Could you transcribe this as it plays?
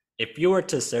if you were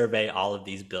to survey all of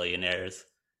these billionaires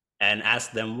and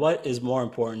ask them what is more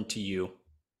important to you,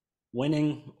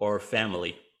 winning or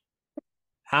family,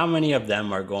 how many of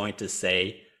them are going to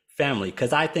say family?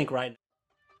 Because I think right now,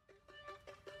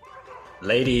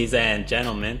 ladies and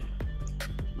gentlemen,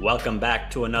 welcome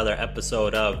back to another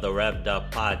episode of the Revved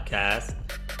Up Podcast.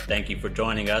 Thank you for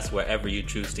joining us wherever you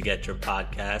choose to get your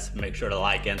podcast. Make sure to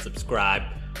like and subscribe,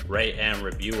 rate and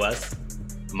review us.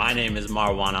 My name is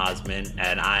Marwan Osman,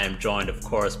 and I am joined, of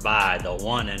course, by the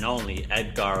one and only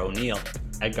Edgar O'Neill.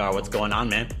 Edgar, what's going on,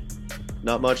 man?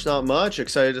 Not much.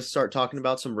 Excited to start talking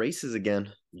about some races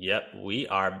again. Yep, we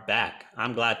are back.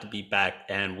 I'm glad to be back.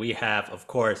 And we have, of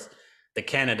course, the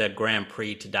Canada Grand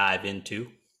Prix to dive into.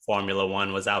 Formula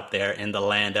One was out there in the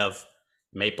land of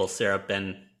maple syrup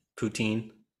and poutine,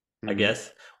 I guess.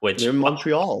 Which in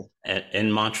Montreal. In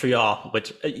Montreal,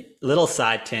 which, a little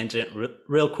side tangent,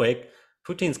 real quick.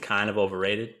 Poutine's kind of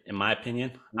overrated, in my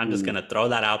opinion. I'm just going to throw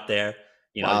that out there.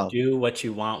 Wow. Do what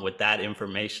you want with that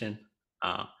information.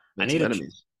 I need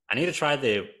to try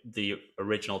the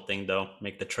original thing, though.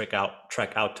 Make the trek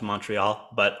out to Montreal.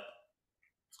 But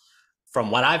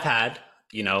from what I've had,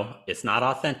 it's not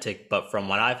authentic. But from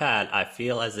what I've had, I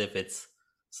feel as if it's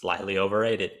slightly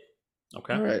overrated.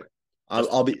 Okay. All right.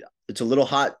 It's a little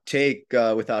hot take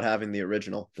without having the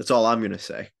original. That's all I'm going to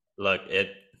say. Look,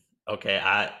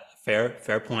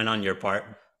 Fair point on your part,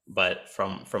 but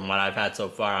from what I've had so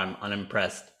far, I'm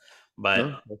unimpressed.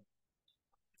 But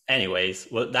anyways,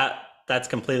 well, that's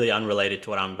completely unrelated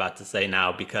to what I'm about to say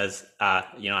now, because I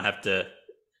have to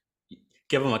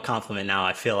give them a compliment now.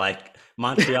 I feel like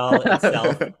Montreal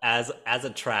itself as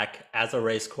a track, as a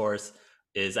race course,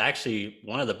 is actually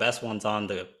one of the best ones on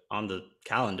the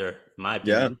calendar, in my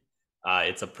opinion. Yeah.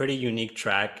 It's a pretty unique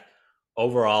track.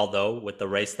 Overall, though, with the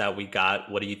race that we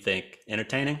got, what do you think?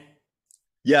 Entertaining?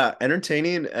 Yeah,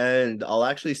 entertaining, and I'll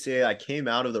actually say I came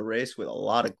out of the race with a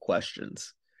lot of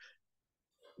questions.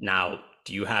 Now,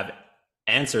 do you have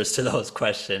answers to those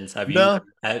questions? Have you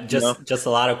just a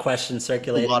lot of questions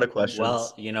circulating? A lot of questions.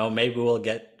 Well, maybe we'll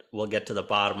get to the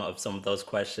bottom of some of those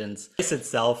questions. The race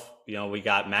itself, we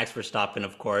got Max Verstappen,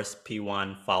 of course,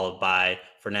 P1, followed by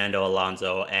Fernando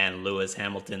Alonso and Lewis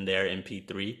Hamilton there in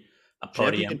P3. A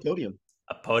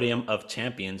podium of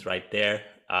champions right there.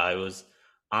 It was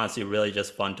honestly really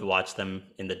just fun to watch them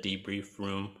in the debrief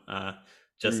room.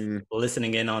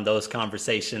 Listening in on those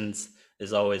conversations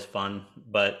is always fun.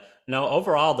 But no,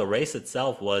 overall, the race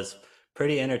itself was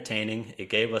pretty entertaining. It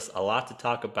gave us a lot to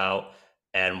talk about.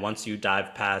 And once you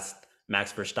dive past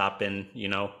Max Verstappen,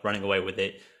 running away with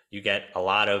it, you get a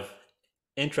lot of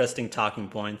interesting talking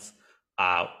points.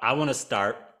 I want to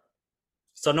start.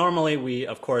 So normally we,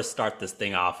 of course, start this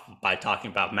thing off by talking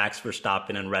about Max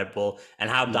Verstappen and Red Bull and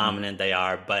how dominant they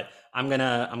are. But I'm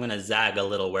gonna zag a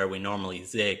little where we normally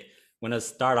zig. I'm gonna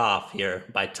start off here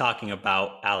by talking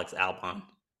about Alex Albon.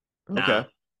 Okay. Now,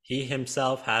 he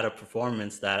himself had a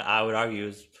performance that I would argue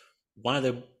is one of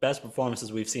the best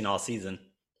performances we've seen all season.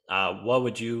 How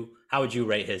would you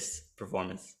rate his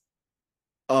performance?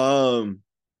 On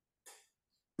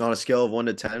a scale of 1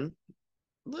 to 10.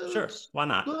 Sure, why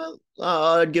not?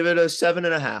 I'd give it a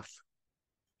 7.5.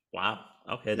 Wow.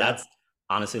 Okay, that's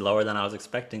honestly lower than I was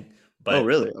expecting. But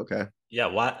really? Okay. Yeah.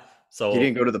 What? So he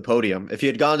didn't go to the podium. If he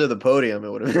had gone to the podium,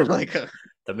 it would have been like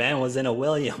the man was in a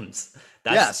Williams.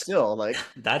 Still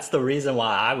that's the reason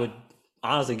why I would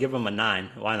honestly give him a 9.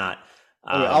 Why not?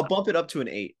 I'll bump it up to an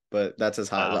 8, but that's as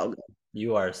high as I'll go.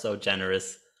 You are so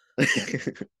generous.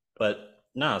 But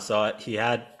no, so he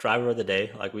had driver of the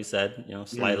day, like we said,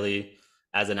 slightly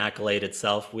as an accolade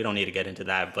itself. We don't need to get into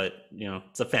that, but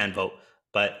it's a fan vote.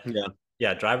 But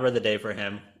yeah, driver of the day for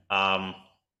him.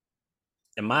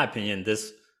 In my opinion,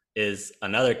 this is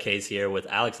another case here with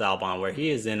Alex Albon, where he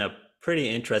is in a pretty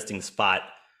interesting spot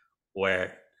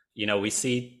where, we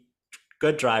see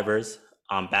good drivers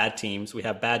on bad teams. We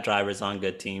have bad drivers on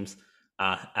good teams.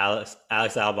 Alex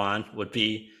Albon would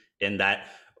be in that.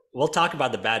 We'll talk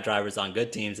about the bad drivers on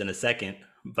good teams in a second,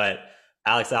 but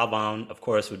Alex Albon, of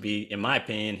course, would be, in my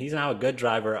opinion, he's now a good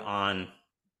driver on,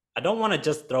 I don't want to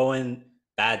just throw in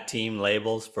bad team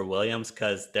labels for Williams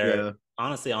because they're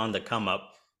honestly on the come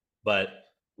up, but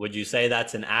would you say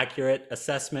that's an accurate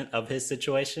assessment of his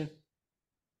situation?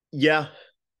 Yeah,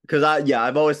 because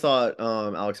I've always thought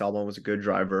Alex Albon was a good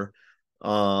driver.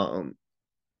 And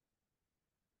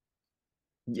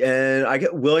I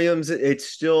get Williams, it's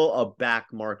still a back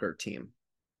marker team.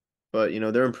 But,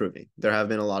 they're improving. There have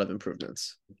been a lot of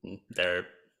improvements.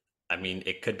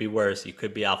 It could be worse. You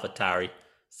could be AlphaTauri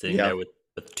sitting there with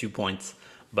 2 points.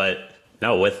 But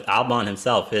no, with Albon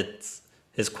himself,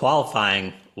 his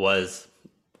qualifying was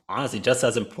honestly, just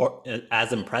as important,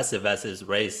 as impressive as his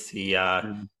race. He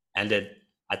Mm. ended.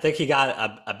 I think he got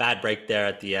a bad break there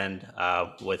at the end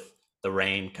with the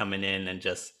rain coming in and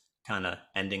just kind of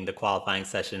ending the qualifying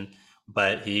session.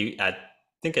 But I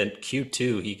think in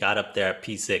Q2 he got up there at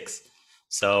P6,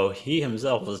 so he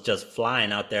himself was just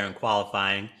flying out there in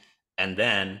qualifying. And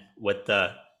then with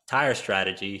the tire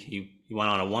strategy, he went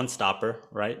on a one stopper.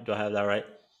 Right? Do I have that right?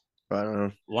 I don't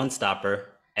know. One stopper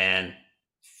and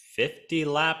 50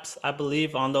 laps, I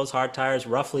believe, on those hard tires,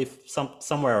 roughly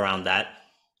somewhere around that.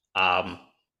 Um,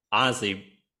 honestly,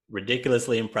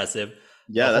 ridiculously impressive.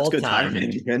 The Yeah, that's whole good tire time,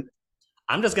 management.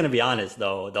 I'm just gonna be honest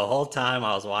though. The whole time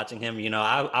I was watching him,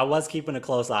 I was keeping a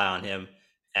close eye on him,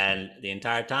 and the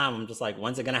entire time I'm just like,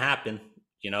 when's it gonna happen?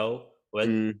 You know,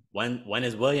 Mm, when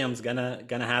is Williams gonna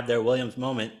have their Williams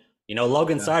moment?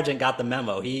 Logan yeah. Sargent got the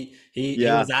memo. He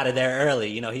Yeah. was out of there early.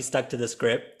 He stuck to the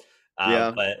script.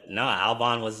 Yeah. But no,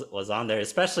 Albon was on there,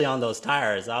 especially on those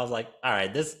tires. I was like, all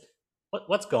right,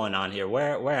 what's going on here?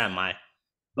 Where am I?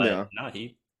 But Yeah. no,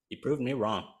 he proved me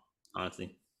wrong,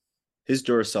 honestly. His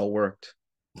Duracell worked.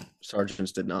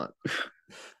 Sargent's did not.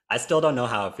 I still don't know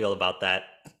how I feel about that.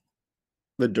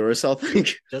 The Duracell thing.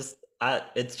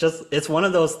 It's one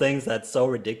of those things that's so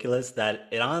ridiculous that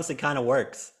it honestly kind of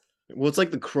works. Well, it's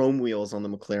like the chrome wheels on the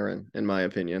McLaren, in my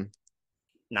opinion.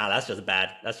 Nah, that's just bad.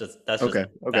 That's just Okay.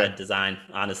 Okay. bad design,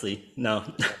 honestly. No.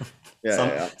 Yeah. Yeah.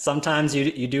 Yeah. Sometimes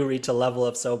you do reach a level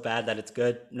of so bad that it's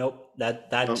good. Nope,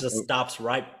 that No, just no. stops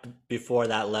right before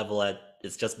that level at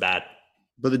it's just bad.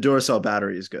 But the Duracell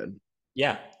battery is good.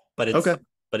 Yeah, but it's Okay.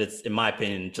 but it's in my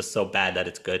opinion just so bad that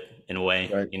it's good in a way,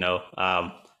 Right.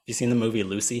 Have you seen the movie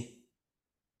Lucy?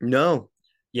 No.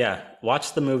 Yeah,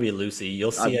 watch the movie Lucy.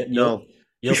 You'll see it. No.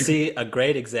 You'll see a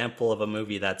great example of a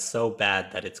movie that's so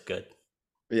bad that it's good.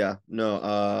 Yeah.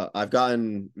 No. I've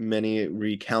gotten many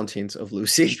recountings of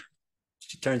Lucy.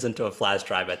 She turns into a flash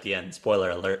drive at the end. Spoiler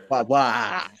alert. Wah,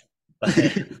 wah.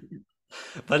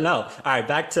 But no. All right,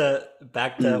 back to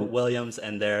Mm, Williams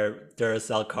and their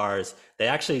Duracell cars. They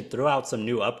actually threw out some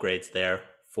new upgrades there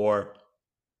for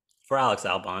Alex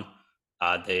Albon.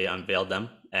 They unveiled them,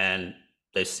 and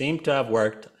they seem to have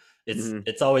worked. It's mhm.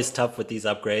 it's always tough with these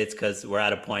upgrades because we're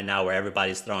at a point now where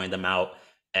everybody's throwing them out,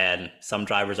 and some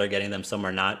drivers are getting them, some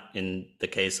are not. In the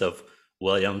case of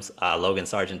Williams, Logan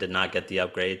Sargent did not get the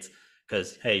upgrades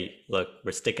because hey, look,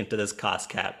 we're sticking to this cost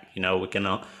cap. We can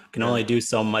Yeah. only do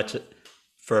so much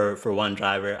for one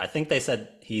driver. I think they said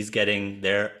he's getting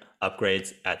their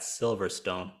upgrades at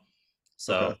Silverstone,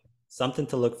 so Okay. something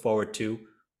to look forward to.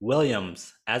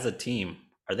 Williams as a team,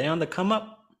 are they on the come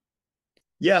up?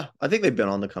 Yeah. I think they've been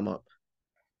on the come up.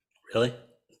 Really?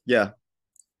 Yeah.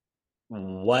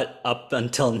 What up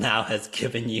until now has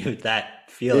given you that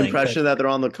The feeling? impression that they're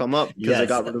on the come up because they Yes.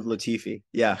 got rid of Latifi.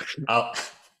 Yeah. Oh,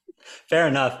 fair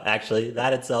enough. Actually,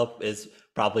 that itself is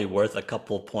probably worth a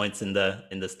couple points in the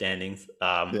standings.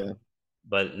 Yeah.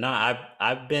 But no,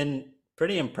 I've been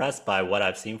pretty impressed by what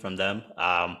I've seen from them.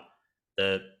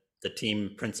 The the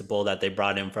team principal that they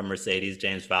brought in from Mercedes,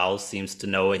 James Vowles, seems to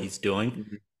know what he's doing.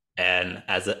 Mhm. And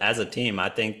as a team, I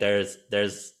think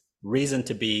there's reason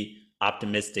to be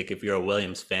optimistic if you're a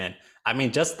Williams fan. I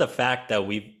mean, just the fact that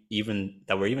we're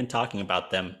even talking about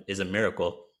them is a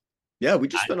miracle. Yeah. We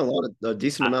just I, spent a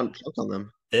decent I, amount of talk on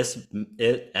them.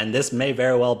 this may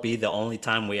very well be the only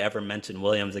time we ever mention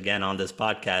Williams again on this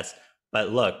podcast. But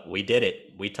look, we did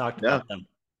it. We talked Yeah. about them.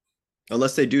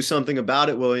 Unless they do something about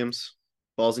it, Williams.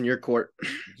 Ball's in your court.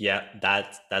 Yeah,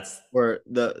 that's Or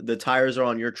the tires are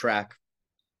on your track.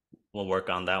 we'll work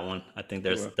on that one. I think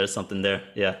there's I there's something there.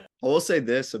 Yeah. will say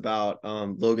this about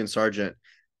Logan Sargent.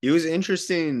 It was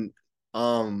interesting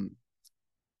um,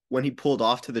 when he pulled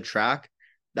off to the track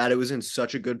that it was in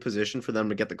such a good position for them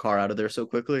to get the car out of there so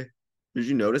quickly. Did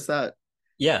you notice that?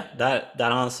 Yeah, that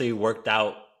honestly worked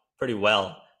out pretty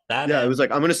well. That Yeah, it was and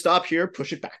like, I'm going to stop here,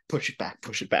 push it back, push it back,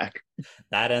 push it back.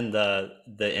 that and the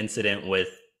incident with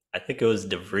I think it was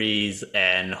De Vries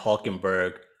and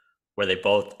Hulkenberg, where they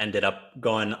both ended up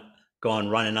going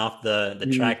running off the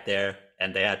Mm, track there,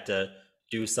 and they had to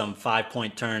do some 5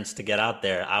 point turns to get out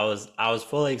there. I was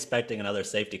fully expecting another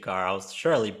safety car. I was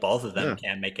surely both of them yeah.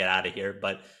 can't make it out of here,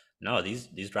 but no,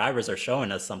 these drivers are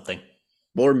showing us something.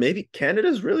 Or maybe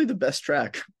Canada's really the best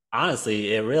track.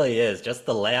 Honestly, it really is. Just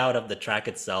the layout of the track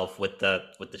itself with the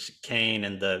chicane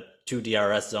and the two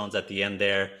DRS zones at the end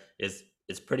there is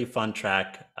pretty fun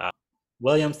track.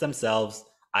 Williams themselves,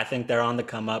 I think they're on the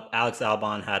come up. Alex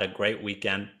Albon had a great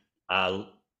weekend. Uh,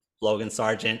 Logan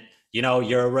Sargent,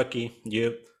 you're a rookie.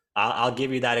 I'll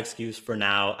give you that excuse for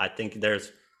now. I think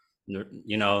there's, This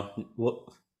one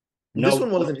no,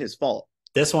 wasn't his fault.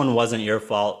 this one wasn't your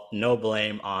fault. No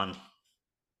blame on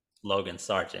Logan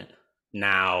Sargent.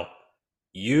 Now,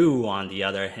 you, on the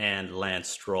other hand, Lance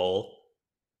Stroll,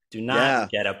 do not Yeah.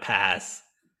 get a pass.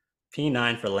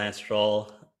 P9 for Lance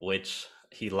Stroll, which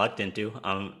he lucked into.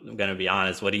 I'm going to be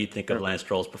honest. What do you think of Lance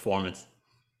Stroll's performance?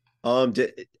 Um,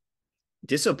 di-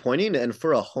 Disappointing and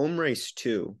for a home race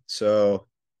too. So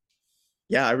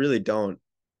yeah, I really don't.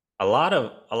 A lot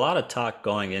of talk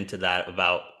going into that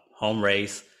about home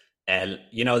race, and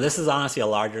this is honestly a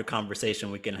larger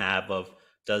conversation we can have of,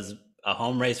 does a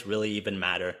home race really even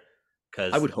matter? I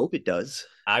Because would hope it does.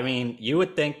 I mean, you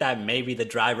would think that maybe the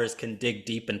drivers can dig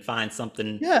deep and find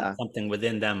something Yeah. something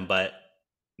within them, but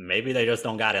maybe they just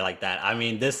don't got it like that. I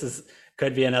mean, this is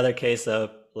could be another case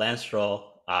of Lance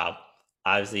Stroll,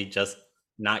 obviously just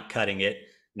not cutting it.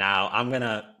 Now I'm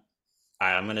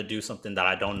gonna do something that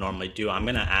I don't normally do. I'm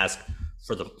gonna ask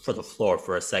for the floor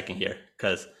for a second here,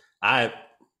 because I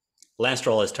Lance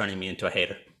Stroll is turning me into a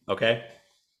hater. Okay,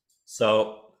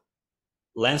 so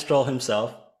Lance Stroll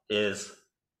himself is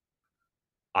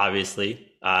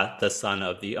obviously the son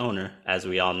of the owner, as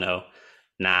we all know.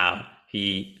 Now,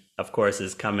 he, of course,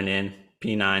 is coming in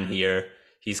P9 here.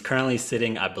 He's currently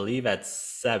sitting, I believe, at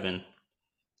 7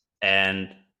 and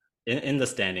in the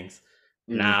standings.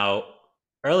 Mm. Now,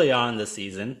 early on in the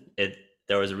season,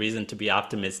 there was a reason to be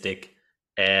optimistic,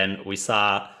 and we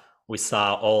saw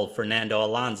old Fernando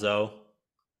Alonso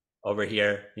over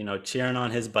here, cheering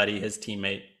on his buddy, his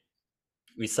teammate.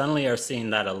 We suddenly are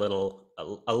seeing that a little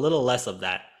less of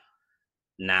that.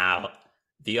 Now,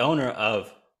 the owner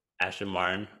of Aston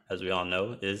Martin, as we all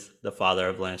know, is the father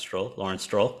of Lance Stroll, Lawrence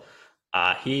Stroll.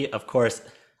 He, of course,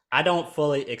 I don't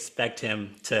fully expect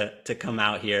him to come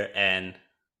out here and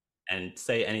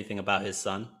say anything about his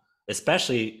son,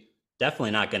 especially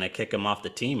definitely not going to kick him off the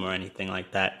team or anything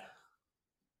like that.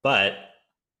 But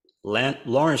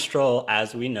Lawrence Stroll,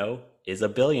 as we know, is a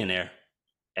billionaire.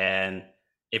 And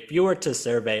if you were to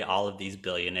survey all of these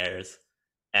billionaires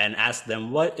and ask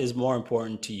them what is more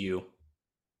important to you,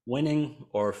 winning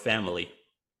or family,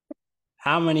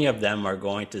 how many of them are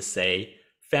going to say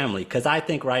family? Because I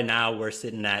think right now we're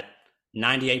sitting at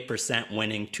 98%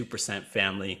 winning, 2%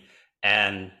 family.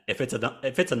 And if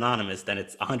it's anonymous, then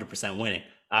it's 100% winning,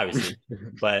 obviously.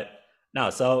 But no,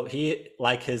 so he,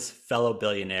 like his fellow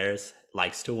billionaires,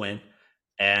 likes to win.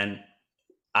 And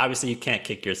obviously you can't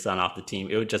kick your son off the team.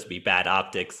 It would just be bad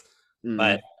optics.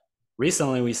 But Mm.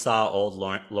 recently we saw old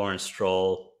Lawrence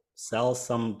Stroll sell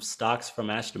some stocks from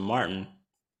Aston Martin.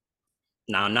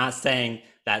 Now, I'm not saying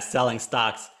that selling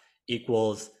stocks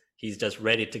equals he's just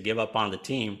ready to give up on the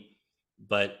team,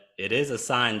 but it is a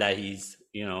sign that he's,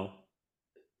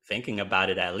 thinking about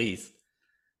it at least.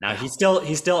 Now he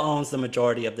still owns the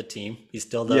majority of the team. He's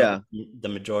still the Yeah. the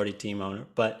majority team owner,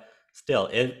 but still,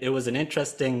 it was an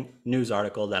interesting news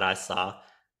article that I saw,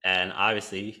 and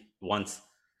obviously,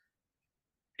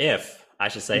 if I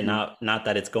should say, Mhm. not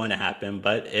that it's going to happen,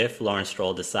 but if Lawrence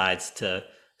Stroll decides to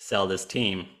sell this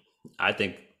team, I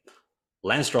think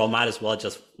Lance Stroll might as well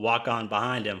just walk on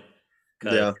behind him,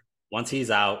 because Yeah. once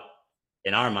he's out,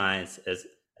 in our minds, as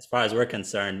far as we're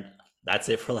concerned, that's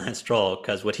it for Lance Stroll.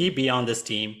 Because would he be on this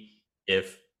team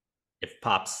if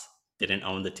Pops didn't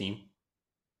own the team?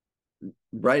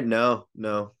 Right now,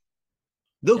 no.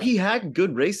 Though Yeah, he had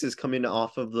good races coming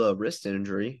off of the wrist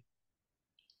injury.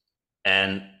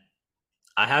 and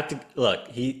I have to look.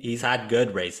 He's had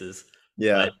good races, but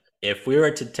Yeah. if we were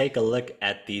to take a look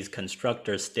at these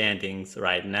constructor standings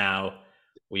right now,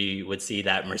 we would see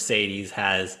that Mercedes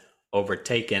has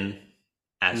overtaken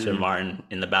Aston Mm. Martin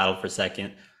in the battle for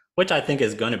second, which I think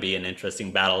is going to be an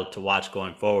interesting battle to watch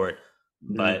going forward.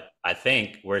 Mm. But I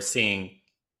think we're seeing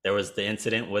there was the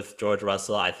incident with George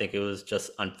Russell. I think it was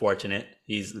just unfortunate.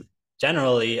 He's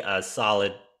generally a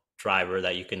solid driver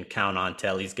that you can count on to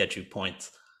at least get you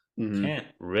points. Mm. Can't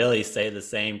really say the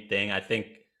same thing. I think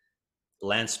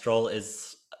Lance Stroll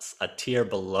is a tier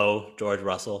below George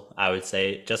Russell, I would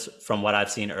say, just from what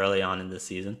I've seen early on in this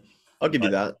season. I'll give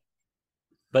you But that.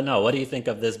 but no, what do you think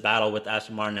of this battle with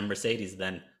Aston Martin and Mercedes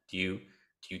then? Do you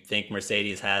think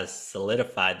Mercedes has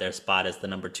solidified their spot as the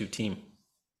number 2 team?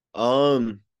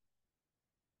 Um,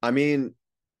 I mean,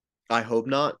 I hope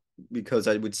not because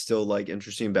I would still like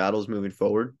interesting battles moving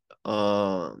forward.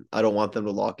 I don't want them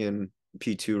to lock in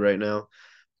P2 right now,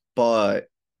 but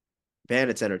man,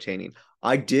 it's entertaining.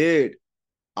 I did.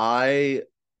 I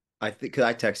I think because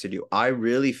I texted you, I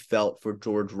really felt for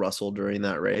George Russell during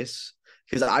that race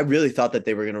because I really thought that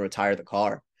they were going to retire the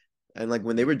car. And like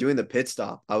when they were doing the pit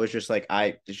stop, I was just like,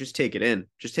 I just take it in,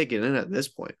 just take it in at this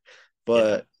point. Yeah.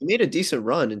 But he made a decent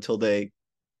run until they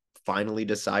finally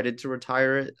decided to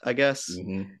retire it, I guess.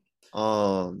 Hmm.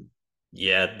 Um,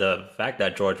 Yeah, the fact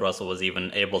that George Russell was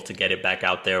even able to get it back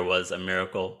out there was a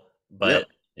miracle. But Yep.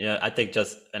 yeah, I think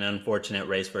just an unfortunate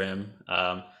race for him.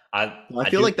 I I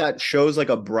feel do like that shows like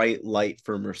a bright light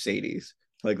for Mercedes.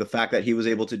 Like the fact that he was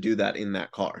able to do that in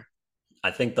that car.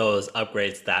 I think those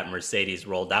upgrades that Mercedes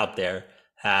rolled out there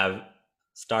have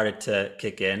started to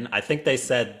kick in. I think they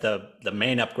said the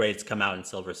main upgrades come out in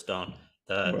Silverstone,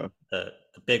 the Okay. the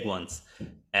big ones,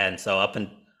 and so up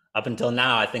until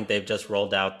now, I think they've just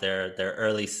rolled out their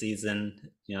early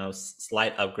season,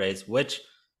 slight upgrades, which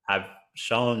have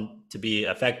shown to be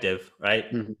effective,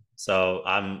 right? Mhm. So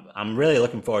I'm really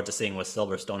looking forward to seeing what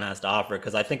Silverstone has to offer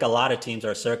because I think a lot of teams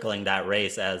are circling that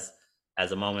race as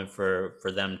a moment for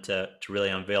them to really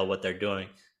unveil what they're doing.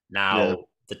 Yeah. Now,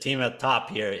 the team at the top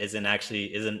here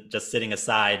isn't just sitting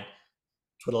aside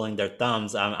twiddling their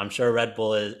thumbs. I'm sure Red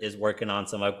Bull is working on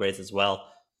some upgrades as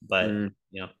well, but Mm,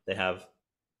 they have,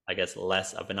 I guess,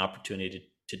 less of an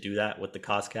opportunity to do that with the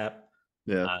cost cap.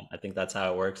 yeah. I think that's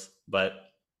how it works. But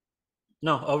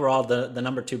no, overall, the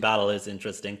number two battle is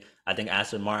interesting. I think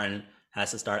Aston Martin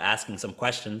has to start asking some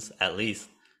questions, at least,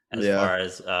 as Yeah. far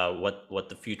as what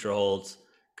the future holds,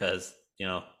 because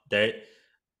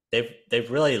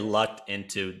they've really lucked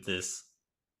into this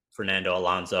Fernando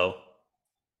Alonso.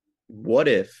 What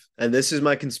if, and this is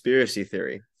my conspiracy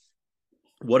theory,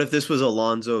 what if this was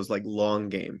Alonso's like long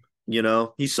game? You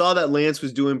know, he saw that Lance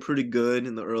was doing pretty good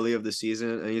in the early of the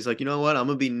season, and he's like, you know what? I'm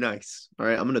gonna be nice. All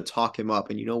right, I'm gonna talk him up,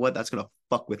 and you know what? That's gonna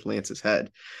fuck with Lance's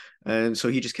head. And so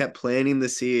he just kept planting the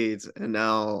seeds, and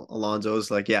now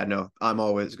Alonso's like, yeah, no, I'm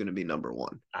always gonna be number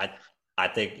one. I I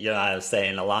think I was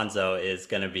saying Alonso is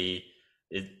going to be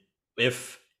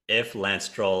if if Lance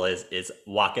Stroll is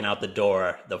walking out the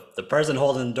door, the person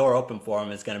holding the door open for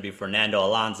him is going to be Fernando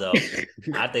Alonso.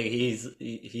 I think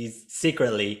he's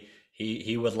secretly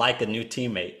he would like a new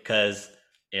teammate because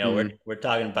Mm. we're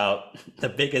talking about the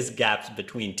biggest gaps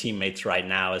between teammates right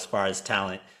now as far as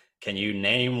talent. Can you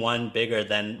name one bigger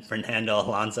than Fernando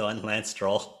Alonso and Lance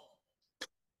Stroll?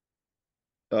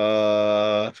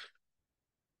 Uh,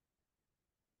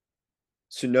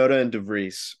 Sunoda and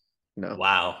DeVries. No,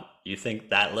 Wow, you think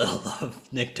that little of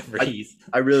Nick I DeVries?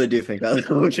 I really do think that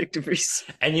Nick DeVries.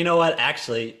 And you know what?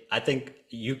 Actually, I think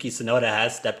Yuki Tsunoda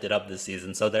has stepped it up this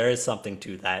season, so there is something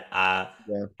to that.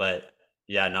 Yeah. But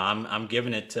yeah, no, I'm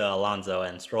giving it to Alonso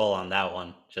and Stroll on that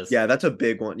one. Just Yeah, that's a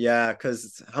big one. Yeah,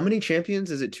 because how many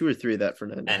champions is it? Two or three that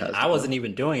Fernando and has I now? wasn't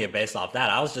even doing it based off that.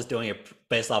 I was just doing it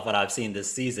based off what I've seen this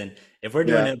season. If we're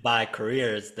doing Yeah. it by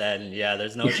careers, then yeah,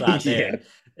 there's no shot there. Yeah.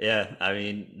 Yeah, I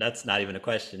mean, that's not even a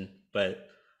question. But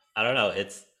I don't know.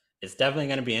 It's definitely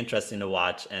going to be interesting to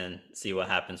watch and see what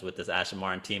happens with this Aston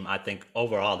Martin team. I think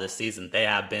overall this season they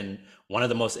have been one of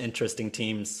the most interesting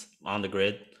teams on the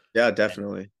grid. Yeah,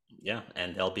 definitely. Yeah,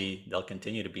 and they'll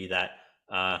continue to be that.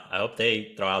 I hope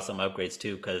they throw out some upgrades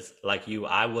too, because like you,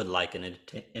 I would like an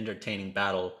entertaining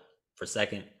battle for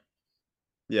second.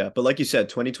 Yeah, but like you said,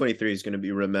 2023 is going to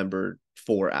be remembered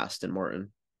for Aston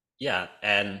Martin. Yeah,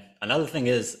 and another thing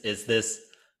is this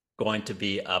going to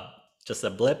be a just a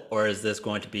blip, or is this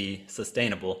going to be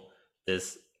sustainable?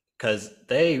 This because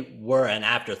they were an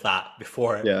afterthought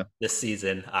before Yeah. this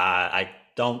season. I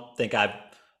don't think I've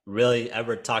really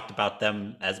ever talked about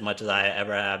them as much as I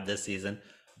ever have this season,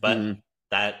 but Mm,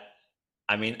 that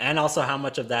I mean, and also how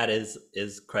much of that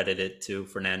is credited to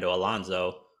Fernando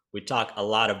Alonso. We talk a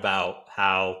lot about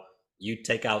how you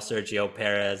take out Sergio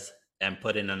Perez and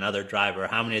put in another driver.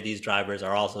 How many of these drivers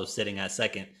are also sitting at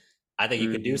second? I think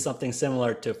you could do mm, something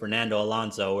similar to Fernando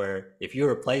Alonso, where if you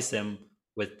replace him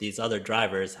with these other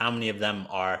drivers, how many of them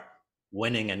are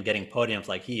winning and getting podiums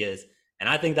like he is? And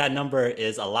I think that number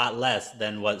is a lot less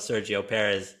than what Sergio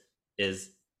Perez is,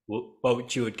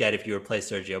 what you would get if you replace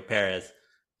Sergio Perez.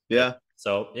 yeah.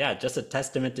 So yeah, just a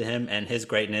testament to him and his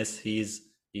greatness. He's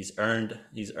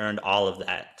earned all of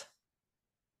that.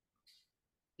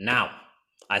 Now,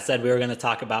 I said we were going to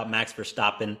talk about Max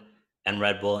Verstappen and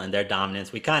Red Bull and their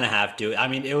dominance. We kind of have to. I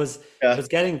mean, it Yeah. was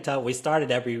getting tough. We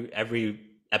started every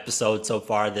episode so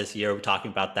far this year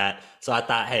talking about that. So I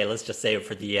thought, hey, let's just save it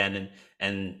for the end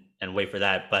and wait for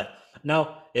that. But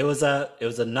no, it was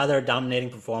another dominating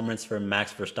performance from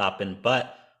Max Verstappen,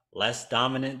 but less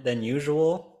dominant than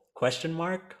usual? Question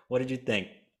mark. What did you think?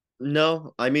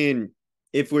 No, I mean,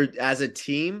 if we're as a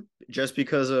team, just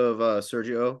because of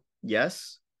Sergio,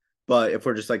 yes. But if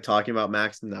we're just like talking about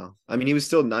Max, no. I mean, he was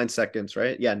still 9 seconds,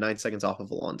 right? Yeah, 9 seconds off of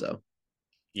Alonso.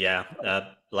 Yeah,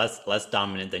 less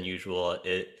dominant than usual.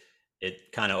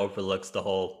 It kind of overlooks the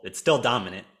whole. It's still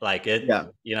dominant, like it.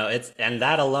 Yeah. It's and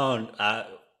that alone.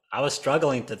 I was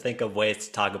struggling to think of ways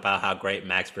to talk about how great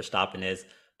Max Verstappen is,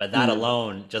 but that Mm,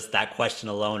 alone, just that question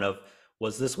alone of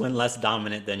was this win less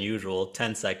dominant than usual,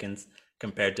 10 seconds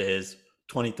compared to his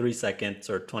 23 seconds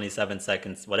or 27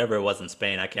 seconds, whatever it was in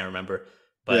Spain, I can't remember.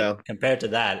 But Yeah. compared to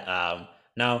that,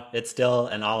 no, it's still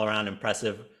an all-around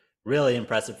impressive, really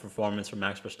impressive performance from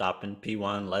Max Verstappen.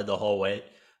 P1 led the whole way.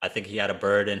 I think he had a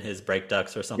bird in his brake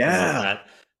ducts or something like Yeah. that.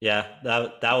 Yeah,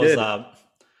 that He was. did.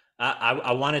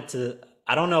 I wanted to.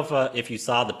 I don't know if you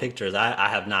saw the pictures. I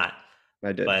have not,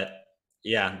 I did. but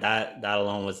yeah, that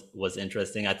alone was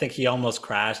interesting. I think he almost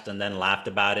crashed and then laughed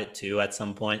about it too at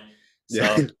some point.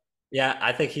 Yeah. So yeah,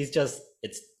 I think he's just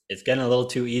it's getting a little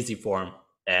too easy for him,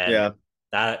 and Yeah.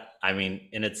 that I mean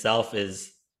in itself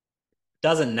is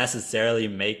doesn't necessarily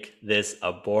make this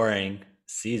a boring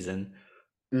season,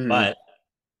 Mhm. but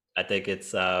I think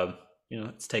it's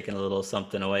it's taking a little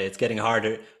something away. It's getting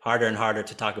harder and harder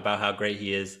to talk about how great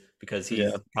he is because Yeah.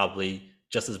 he's probably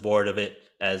just as bored of it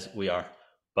as we are.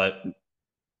 But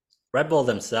Red Bull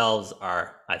themselves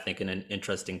are, I think, in an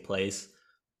interesting place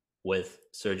with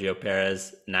Sergio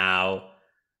Perez now.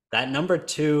 That number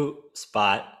two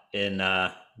spot in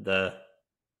the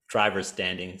driver's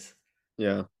standings,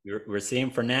 Yeah. we're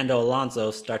seeing Fernando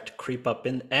Alonso start to creep up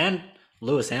in, and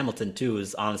Lewis Hamilton too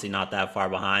is honestly not that far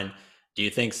behind. Do you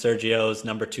think Sergio's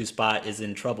number two spot is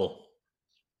in trouble?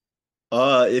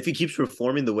 If he keeps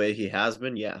performing the way he has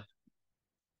been, yeah.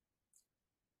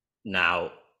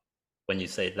 Now, when you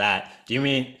say that, do you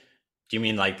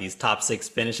mean like these top six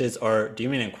finishes, or do you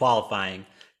mean in qualifying?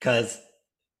 Because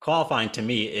qualifying to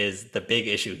me is the big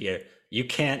issue here. You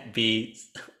can't be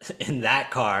in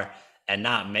that car and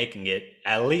not making it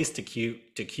at least to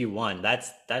Q1.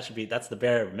 That's the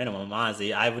bare minimum.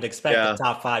 Honestly, I would expect a Yeah.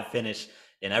 top five finish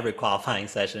in every qualifying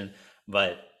session,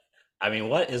 but I mean,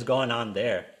 what is going on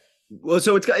there? Well,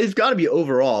 so it's got to be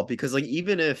overall because like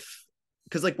even if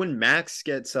because like when Max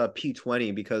gets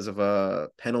P20 because of a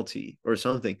penalty or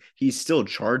something, he still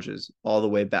charges all the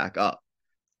way back up.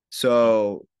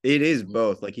 So it is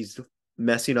both. Like he's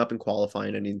messing up in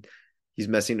qualifying and he's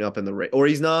messing up in the race, or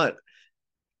he's not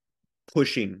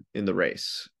pushing in the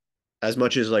race as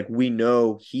much as like we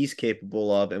know he's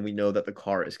capable of, and we know that the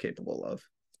car is capable of.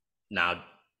 Now,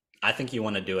 I think you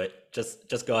want to do it.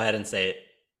 Just go ahead and say it.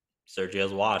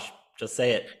 Sergio's wash. Just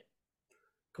say it.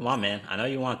 Come on, man. I know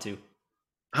you want to.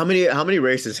 How many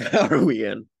races are we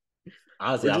in?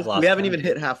 Honestly, We're I've just we lost haven't count. even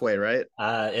hit halfway, right?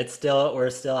 It's still we're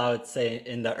still I would say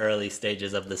in the early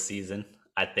stages of the season.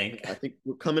 I think. I think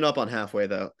we're coming up on halfway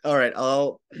though. All right,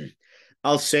 I'll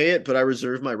say it, but I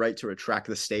reserve my right to retract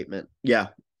the statement. Yeah,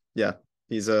 yeah,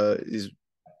 he's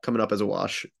coming up as a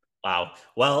wash. Wow.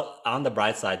 Well, on the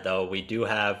bright side, though, we do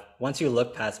have, once you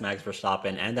look past Max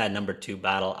Verstappen and that number two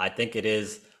battle, I think it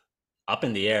is up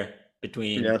in the air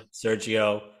between Yeah.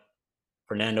 Sergio,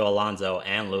 Fernando Alonso,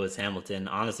 and Lewis Hamilton.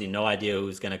 Honestly, no idea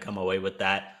who's going to come away with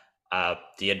that.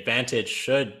 The advantage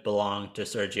should belong to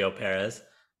Sergio Perez.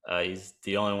 He's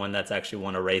the only one that's actually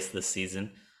won a race this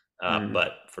season. Mhm.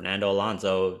 But Fernando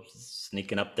Alonso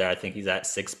sneaking up there. I think he's at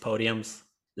 6 podiums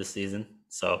this season.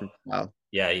 So Wow,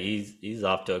 yeah, he's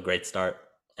off to a great start.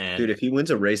 dude, And if he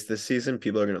wins a race this season,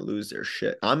 people are gonna lose their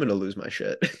shit. I'm gonna lose my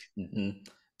shit. mhm.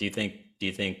 Do you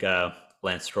think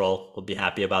Lance Stroll will be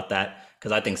happy about that?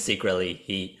 Because I think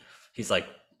secretly he's like,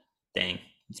 dang,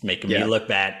 it's making me Yeah, look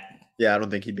bad. yeah, I don't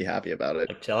think he'd be happy about it.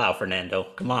 Like, chill out,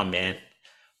 Fernando. Come on, man.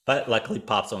 But luckily,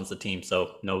 Pops owns the team,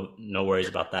 so no worries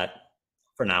about that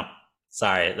for now.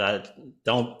 Sorry,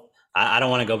 don't I don't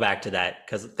want to go back to that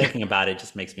because thinking about it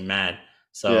just makes me mad.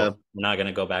 So Yeah. we're not going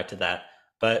to go back to that.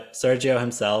 But Sergio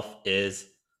himself is.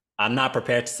 I'm not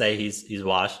prepared to say he's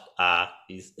washed.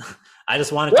 He's. I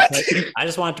just wanted to. What? I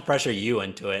just wanted to pressure you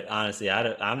into it. Honestly,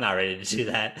 I'm not ready to do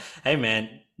that. Hey,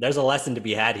 man, there's a lesson to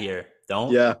be had here.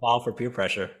 Don't Yeah. fall for peer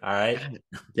pressure. All right.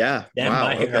 Yeah. Stand Wow.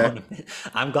 by your Okay. own.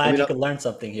 I'm I glad mean, you could learn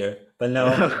something here, but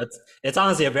no, it's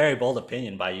honestly a very bold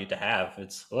opinion by you to have.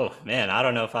 It's oh man, I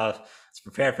don't know if I was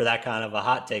prepared for that kind of a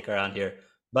hot take around here, all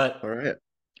but right.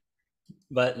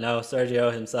 no,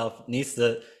 Sergio himself needs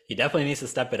to. He definitely needs to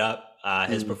step it up.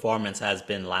 His Mm, performance has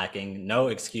been lacking. No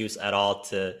excuse at all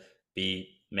to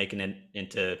be making it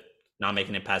into not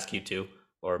making it past Q2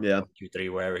 or yeah.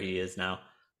 Q3 wherever he is now.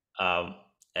 Um,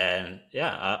 and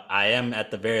yeah, I am at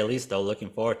the very least though looking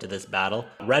forward to this battle.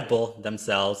 Red Bull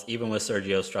themselves, even with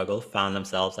Sergio's struggle, found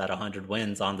themselves at 100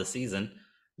 wins on the season.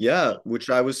 Yeah. Which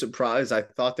I was surprised. I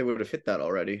thought they would have hit that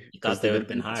already You because thought they they've would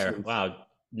been have been higher. inconsistent. Wow.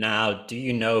 Now, do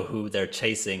you know who they're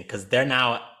chasing? Because they're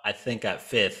now, I think, at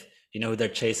fifth. You know who they're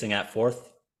chasing at fourth?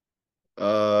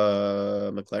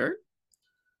 McLaren.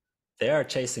 They are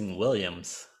chasing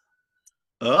Williams.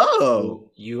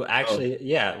 Oh. You Oh. actually,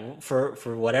 yeah, for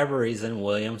whatever reason,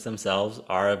 Williams themselves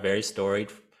are a very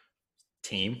storied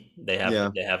team. Yeah.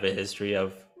 They have a history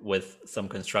of with some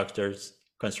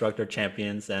constructor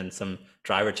champions and some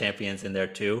driver champions in there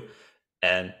too.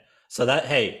 And so that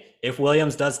hey, if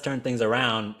Williams does turn things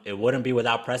around, it wouldn't be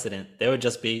without precedent. They would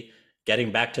just be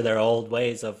getting back to their old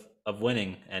ways of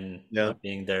winning and Yeah.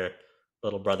 being their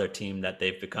little brother team that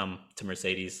they've become to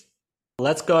Mercedes.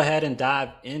 Let's go ahead and dive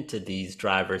into these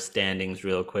driver standings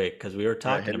real quick because we were Yeah.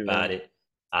 talking Hit me with about them. it.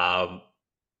 Um,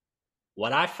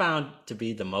 what I found to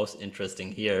be the most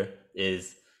interesting here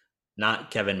is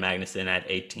not Kevin Magnussen at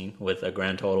 18 with a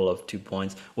grand total of 2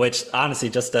 points, which honestly,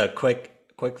 just a quick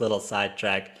little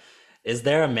sidetrack. Is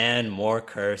there a man more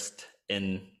cursed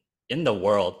in the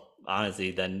world,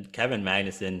 honestly, than Kevin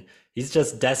Magnussen? He's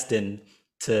just destined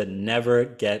to never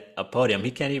get a podium.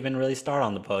 He can't even really start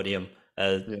on the podium.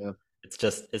 Yeah. It's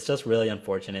just really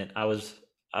unfortunate. I was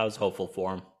hopeful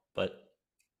for him, but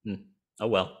oh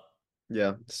well.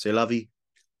 Yeah. C'est la vie.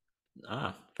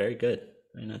 Ah, very good.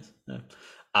 Very nice. Yeah.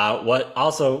 What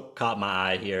also caught my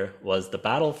eye here was the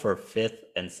battle for fifth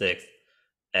and sixth,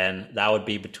 and that would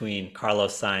be between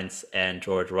Carlos Sainz and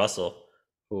George Russell,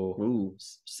 who Ooh.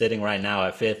 sitting right now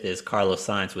at fifth is Carlos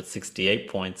Sainz with 68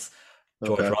 points.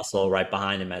 George Okay. Russell right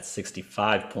behind him at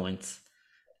 65 points.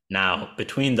 Now,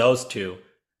 between those two,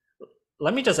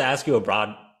 let me just ask you a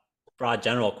broad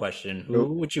general question. Nope.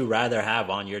 Who would you rather have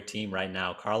on your team right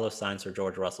now, Carlos Sainz or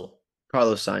George Russell?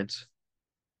 Carlos Sainz.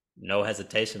 No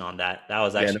hesitation on that. That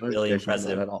was Yeah. actually No really hesitation on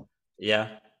that impressive. at all.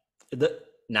 Yeah.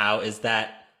 Now, is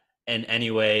that in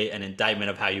any way an indictment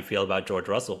of how you feel about George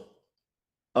Russell?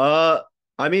 Uh,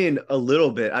 I mean, a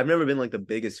little bit. I've never been like the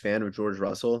biggest fan of George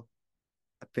Russell.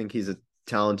 I think he's a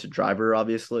talented driver,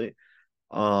 obviously.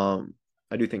 Um,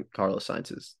 I do think Carlos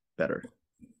Sainz is better.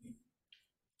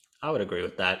 I would agree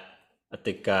with that. I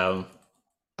think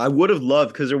I would have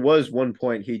loved because there was one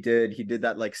point he did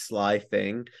that like sly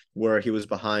thing where he was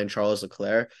behind Charles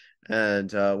Leclerc.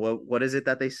 And what is it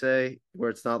that they say where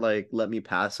it's not like let me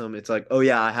pass him? It's like, oh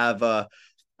yeah, I have a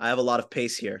lot of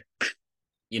pace here.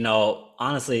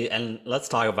 honestly, and let's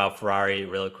talk about Ferrari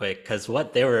real quick because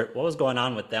what was going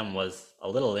on with them was a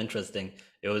little interesting.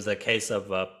 It was a case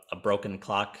of a broken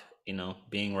clock,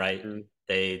 being right. Mm.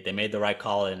 They made the right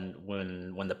call, and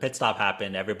when the pit stop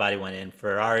happened, everybody went in.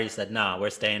 Ferrari said, "No, we're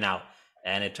staying out,"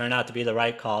 and it turned out to be the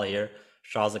right call here.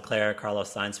 Charles Leclerc,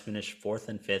 Carlos Sainz finished fourth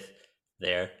and fifth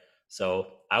there. So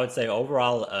I would say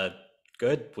overall a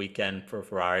good weekend for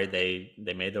Ferrari.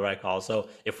 They made the right call. So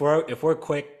if we're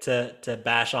quick to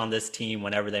bash on this team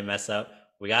whenever they mess up,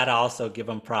 we gotta also give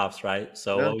them props, right?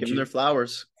 So No, what would give him you their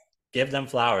flowers. give them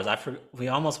flowers? We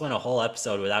almost went a whole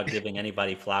episode without giving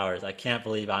anybody flowers. I can't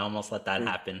believe I almost let that Mm.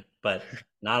 happen, but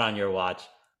not on your watch.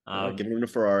 No, Um, give him the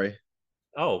Ferrari.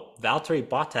 oh, Valtteri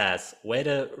Bottas, way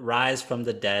to rise from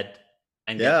the dead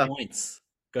and get Yeah, points.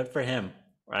 Good for him,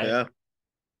 right? yeah.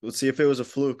 Let's see if it was a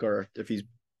fluke or if he's,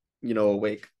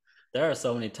 awake. There are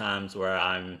so many times where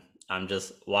I'm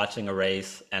just watching a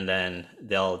race and then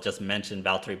they'll just mention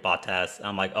Valtteri Bottas.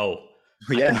 I'm like, oh,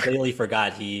 I Yeah. completely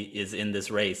forgot he is in this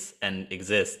race and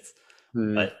exists.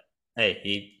 Hmm. But hey,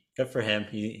 he good for him.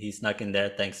 He snuck in there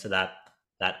thanks to that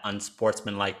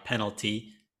unsportsmanlike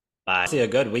penalty. See a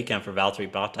good weekend for Valtteri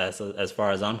Bottas as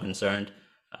far as I'm concerned.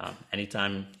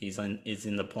 Anytime he's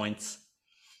in the points.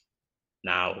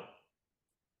 Now,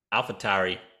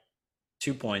 AlphaTauri,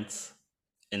 2 points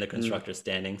in the Hmm. constructor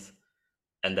standings.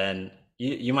 And then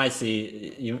you might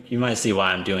see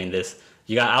why I'm doing this.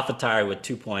 You got AlphaTauri with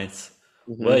 2 points,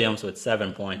 Hmm. Williams with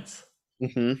 7 points,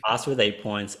 Hmm. Haas with 8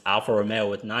 points, Alfa Romeo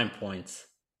with 9 points,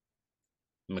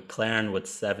 McLaren with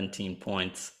 17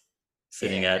 points,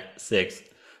 sitting Yeah. at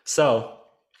sixth. So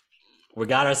we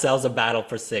got ourselves a battle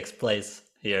for sixth place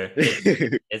here.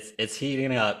 It's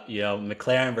heating up.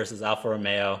 McLaren versus Alfa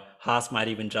Romeo. Haas might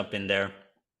even jump in there.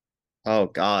 Oh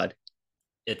God.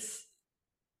 It's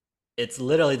it's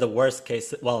literally the worst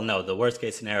case. Well, no, the worst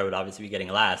case scenario would obviously be getting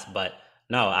last, but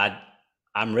no,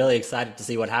 I'm really excited to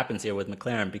see what happens here with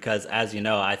McLaren because, as you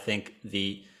know, I think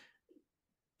the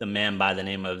man by the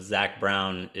name of Zach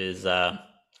Brown is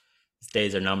his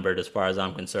days are numbered as far as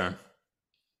I'm concerned.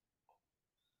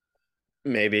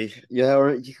 Maybe. Yeah,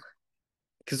 or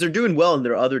because they're doing well in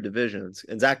their other divisions,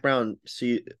 and Zach Brown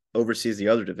oversees the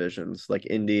other divisions like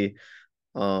Indy.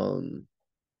 Um,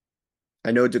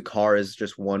 I know Dakar is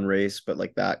just one race, but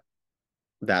like that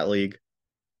league.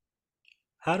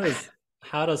 How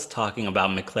does talking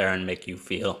about McLaren make you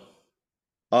feel?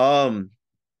 Um,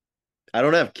 I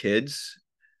don't have kids,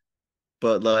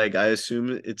 but like I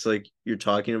assume it's like you're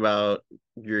talking about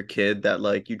your kid that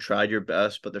like you tried your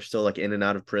best, but they're still like in and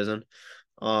out of prison.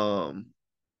 Um,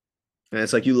 and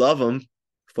it's like you love them,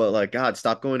 but like God,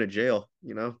 stop going to jail.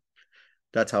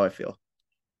 That's how I feel.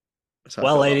 That's how I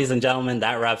Well, feel about ladies and gentlemen,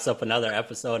 that wraps up another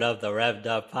episode of the Revved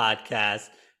Up Podcast.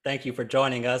 Thank you for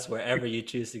joining us wherever you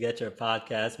choose to get your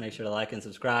podcast. Make sure to like and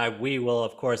subscribe. We will,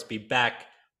 of course, be back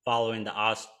following the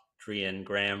Austrian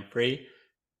Grand Prix.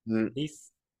 it.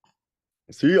 Peace.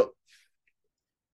 See ya.